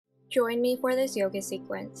Join me for this yoga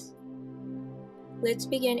sequence. Let's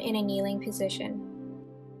begin in a kneeling position.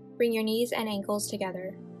 Bring your knees and ankles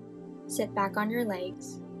together. Sit back on your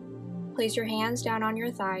legs. Place your hands down on your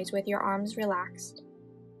thighs with your arms relaxed.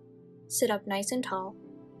 Sit up nice and tall.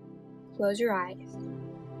 Close your eyes.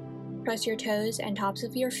 Press your toes and tops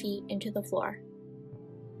of your feet into the floor.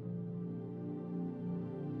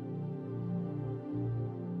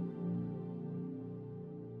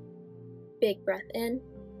 Big breath in.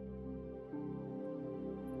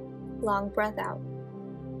 Long breath out.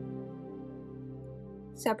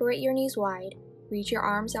 Separate your knees wide, reach your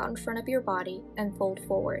arms out in front of your body, and fold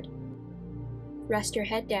forward. Rest your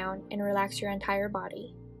head down and relax your entire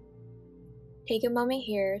body. Take a moment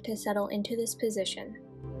here to settle into this position.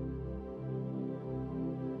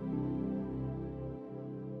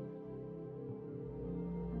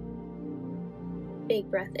 Big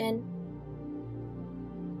breath in.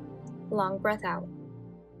 Long breath out.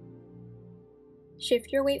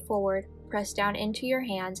 Shift your weight forward, press down into your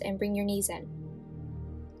hands and bring your knees in.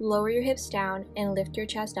 Lower your hips down and lift your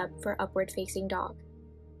chest up for upward facing dog.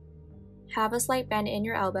 Have a slight bend in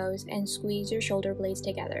your elbows and squeeze your shoulder blades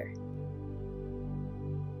together.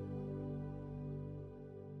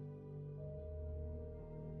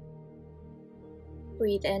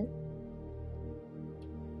 Breathe in.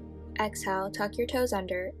 Exhale, tuck your toes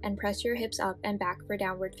under and press your hips up and back for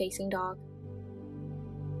downward facing dog.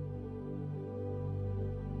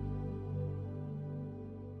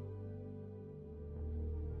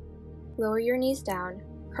 Lower your knees down,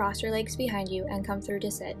 cross your legs behind you, and come through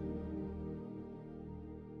to sit.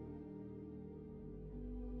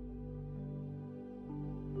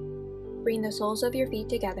 Bring the soles of your feet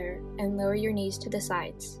together and lower your knees to the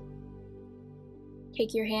sides.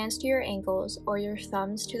 Take your hands to your ankles or your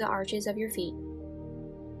thumbs to the arches of your feet.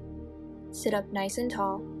 Sit up nice and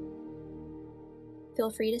tall.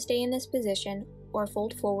 Feel free to stay in this position or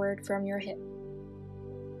fold forward from your hip.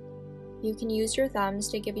 You can use your thumbs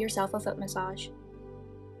to give yourself a foot massage.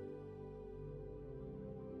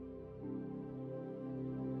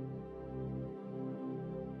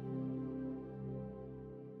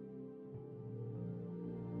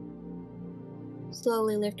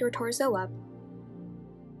 Slowly lift your torso up.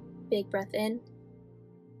 Big breath in.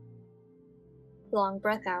 Long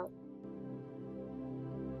breath out.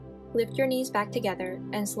 Lift your knees back together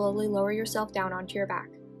and slowly lower yourself down onto your back.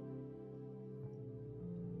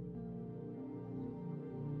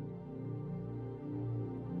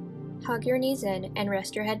 Hug your knees in and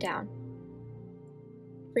rest your head down.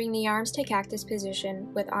 Bring the arms to cactus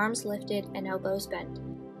position with arms lifted and elbows bent.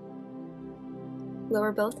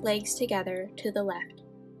 Lower both legs together to the left.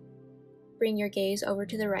 Bring your gaze over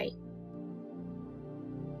to the right.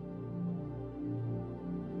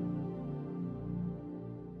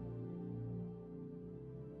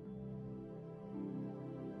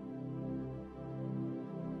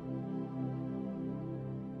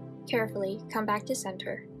 Carefully come back to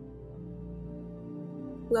center.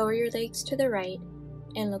 Lower your legs to the right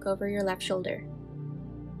and look over your left shoulder.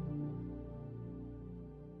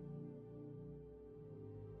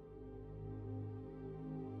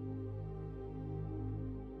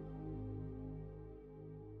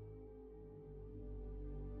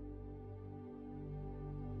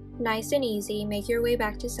 Nice and easy, make your way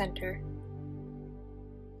back to center.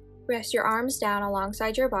 Rest your arms down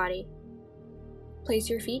alongside your body. Place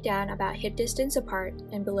your feet down about hip distance apart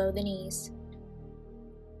and below the knees.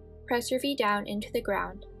 Press your feet down into the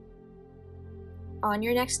ground. On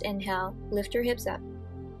your next inhale, lift your hips up.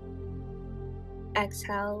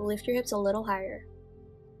 Exhale, lift your hips a little higher.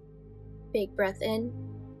 Big breath in.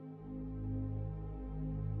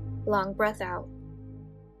 Long breath out.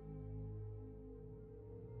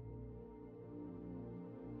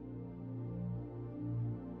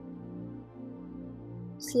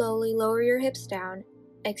 Slowly lower your hips down,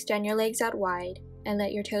 extend your legs out wide, and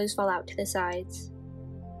let your toes fall out to the sides.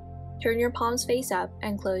 Turn your palms face up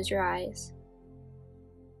and close your eyes.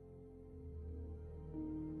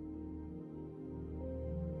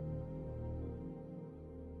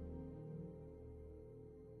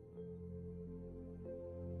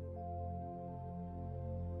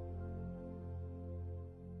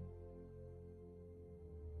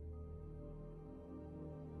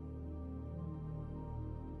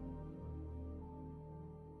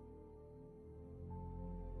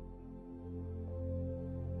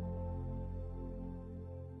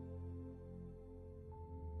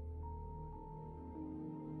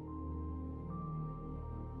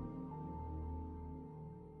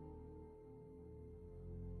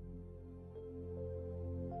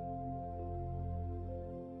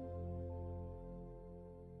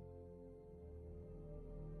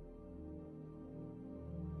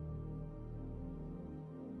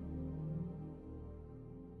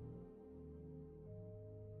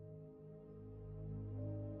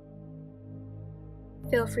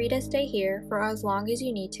 Feel free to stay here for as long as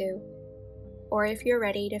you need to, or if you're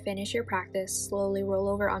ready to finish your practice, slowly roll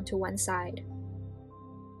over onto one side.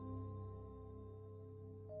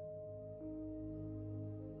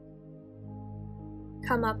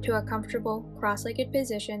 Come up to a comfortable, cross-legged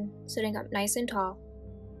position, sitting up nice and tall.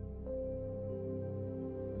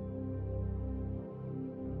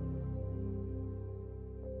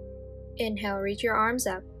 Inhale, reach your arms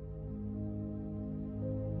up.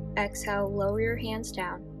 Exhale, lower your hands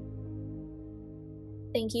down.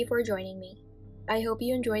 Thank you for joining me. I hope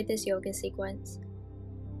you enjoyed this yoga sequence.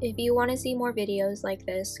 If you want to see more videos like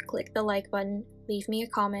this, click the like button, leave me a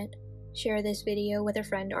comment, share this video with a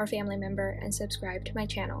friend or family member, and subscribe to my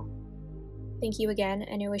channel. Thank you again,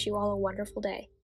 and I wish you all a wonderful day.